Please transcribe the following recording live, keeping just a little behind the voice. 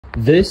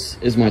This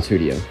is my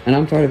Tuttio, and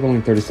I'm tired of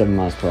going 37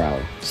 miles per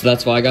hour. So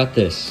that's why I got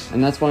this.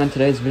 And that's why in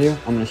today's video,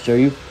 I'm going to show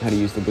you how to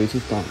use the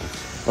Bluetooth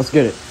dongle. Let's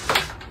get it.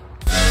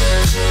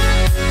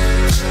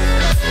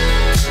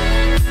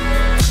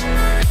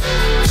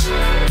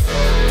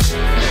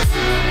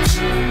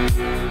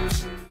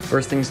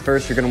 First things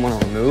first, you're going to want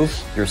to remove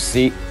your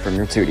seat from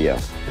your Tuttio.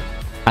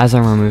 As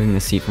I'm removing the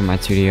seat from my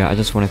Tuttio, I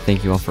just want to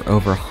thank you all for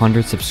over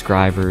 100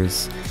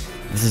 subscribers.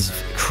 This is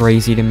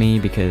crazy to me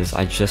because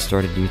I just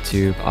started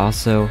YouTube.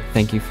 Also,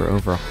 thank you for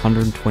over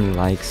 120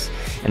 likes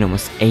and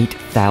almost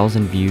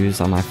 8,000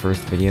 views on my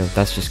first video.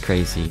 That's just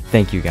crazy.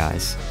 Thank you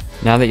guys.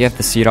 Now that you have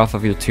the seat off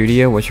of your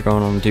Tuttio, what you're going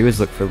to want to do is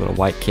look for a little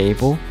white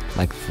cable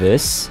like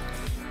this.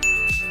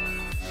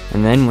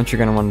 And then what you're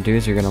going to want to do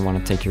is you're going to want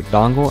to take your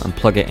dongle and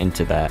plug it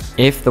into that.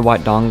 If the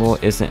white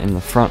dongle isn't in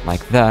the front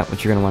like that,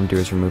 what you're going to want to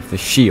do is remove the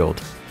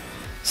shield.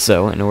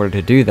 So in order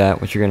to do that,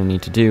 what you're going to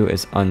need to do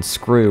is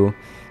unscrew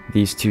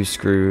these two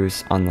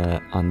screws on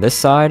this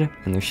side,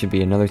 and there should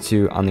be another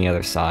two on the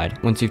other side.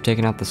 Once you've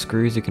taken out the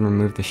screws, you can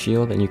remove the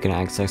shield and you can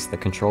access the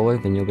controller.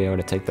 Then you'll be able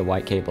to take the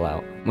white cable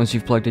out. Once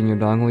you've plugged in your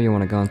dongle, you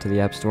want to go into the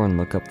App Store and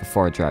look up the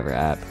Far Driver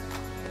app.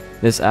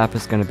 This app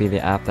is going to be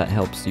the app that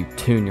helps you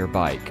tune your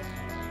bike.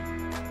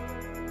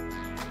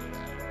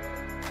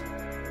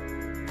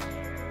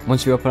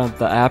 Once you open up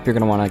the app, you're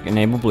going to want to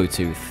enable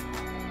Bluetooth.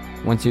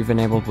 Once you've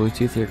enabled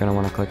Bluetooth, you're going to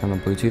want to click on the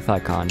Bluetooth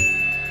icon.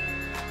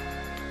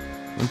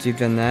 Once you've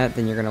done that,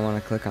 then you're going to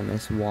want to click on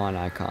this wand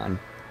icon.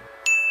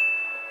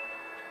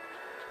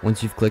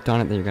 Once you've clicked on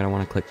it, then you're going to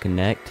want to click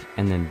connect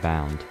and then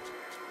bound.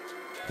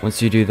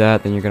 Once you do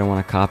that, then you're going to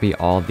want to copy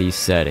all these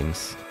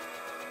settings.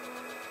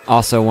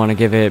 Also want to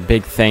give a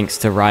big thanks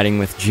to Riding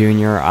with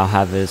Junior. I'll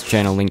have his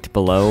channel linked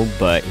below,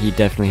 but he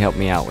definitely helped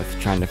me out with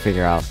trying to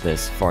figure out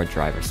this Far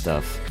Driver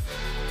stuff.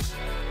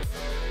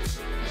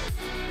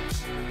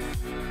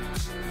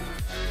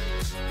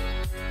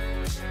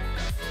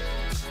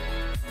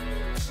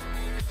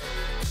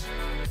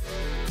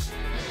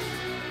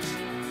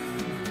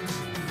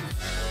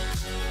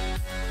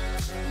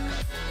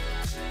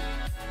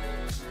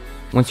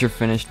 Once you're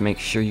finished, make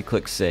sure you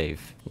click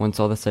save. Once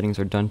all the settings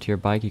are done to your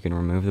bike, you can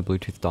remove the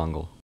Bluetooth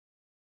dongle.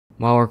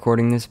 While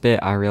recording this bit,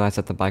 I realized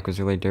that the bike was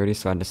really dirty,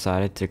 so I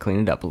decided to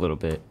clean it up a little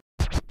bit.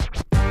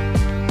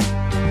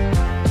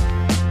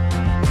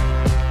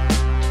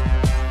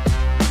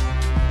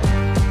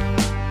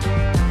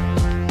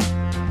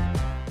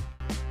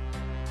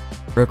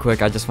 Real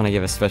quick, I just want to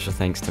give a special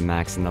thanks to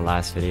Max in the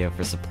last video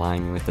for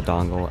supplying me with the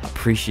dongle.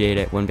 Appreciate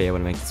it, wouldn't be able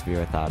to make this video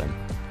without him.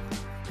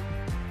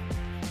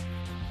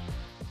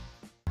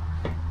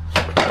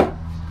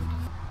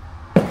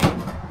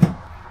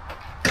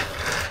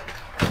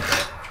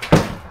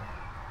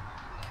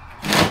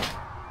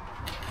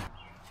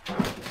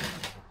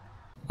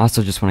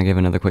 Also, just want to give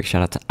another quick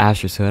shout out to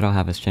Asher's Hood. I'll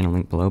have his channel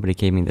linked below, but he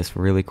gave me this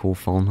really cool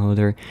phone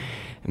holder.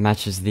 It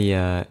matches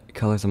the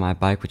colors of my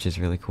bike, which is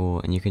really cool,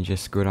 and you can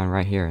just screw it on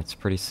right here. It's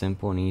pretty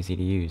simple and easy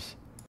to use.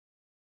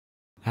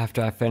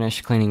 After I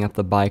finished cleaning up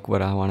the bike,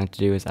 what I wanted to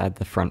do is add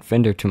the front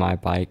fender to my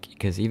bike,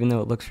 because even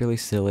though it looks really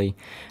silly,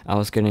 I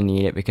was going to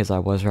need it because I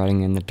was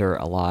riding in the dirt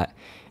a lot,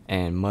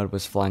 and mud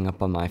was flying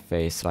up on my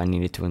face, so I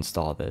needed to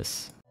install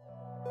this.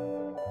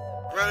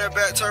 Run that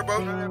back turbo.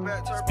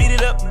 Speed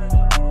it up.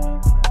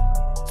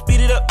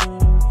 Speed it up,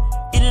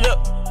 eat it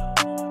up,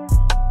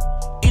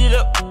 eat it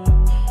up,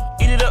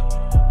 eat it up,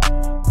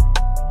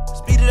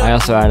 speed it up. I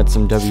also added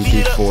some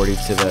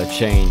WD-40 to the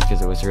chain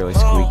because it was really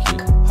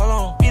squeaky. Hold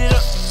on, speed it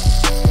up,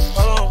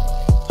 hold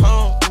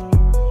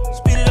on,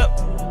 speed it up,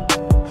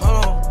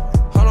 hold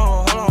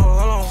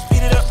on,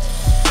 speed it up,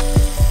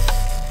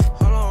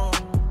 hold on.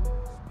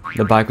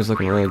 The bike was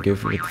looking really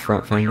goofy with the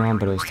front fender on,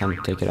 but it was time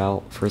to take it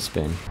out for a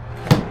spin.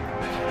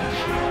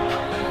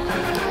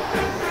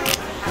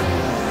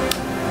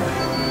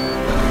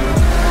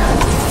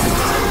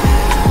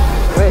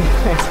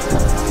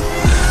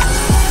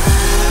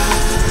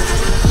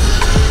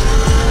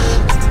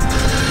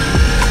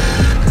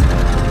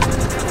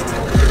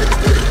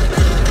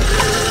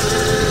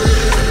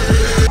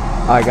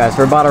 Alright guys,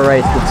 we're about to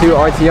race the two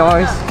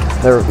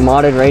RTRs, the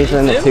modded Razor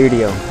and the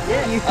Tuttio.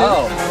 Yeah, you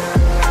too.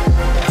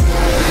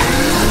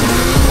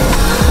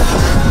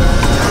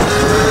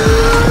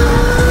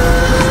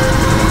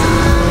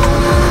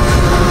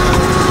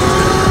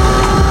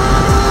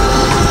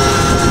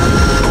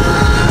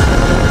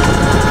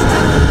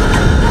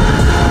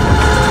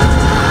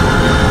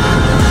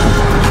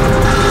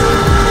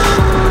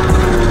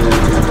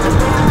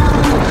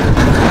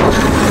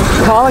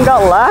 Colin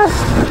got last?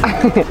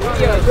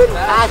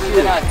 Faster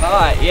than I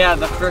thought. Yeah,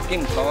 the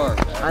frickin' car.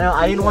 I know,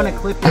 I didn't want to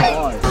clip your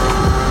bars.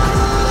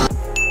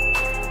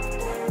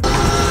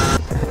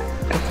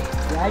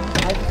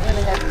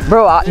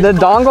 Bro, the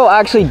dongle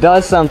actually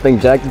does something,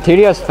 Jack. The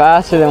Tuttio's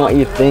faster than what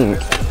you think.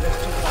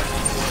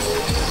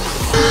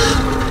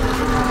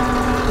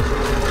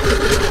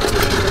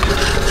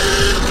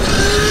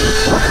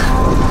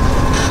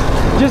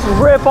 Just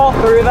rip all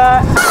through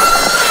that.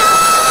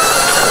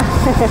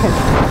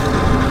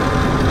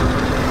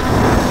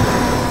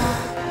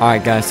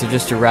 Alright guys, so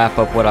just to wrap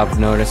up what I've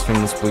noticed from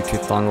this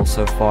Bluetooth dongle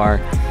so far,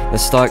 the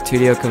stock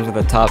Tuttio comes with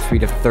a top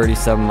speed of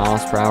 37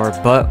 miles per hour,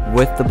 but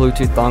with the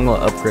Bluetooth dongle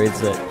it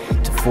upgrades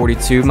it to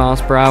 42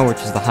 miles per hour, which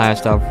is the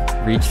highest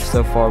I've reached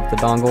so far with the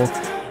dongle.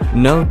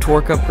 No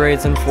torque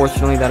upgrades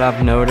unfortunately that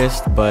I've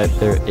noticed, but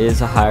there is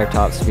a higher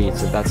top speed,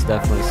 so that's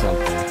definitely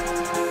something.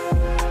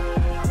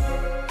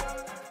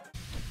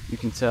 You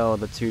can tell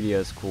the Tuttio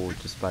is cool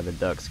just by the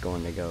ducks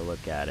going to go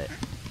look at it.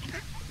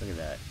 Look at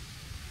that.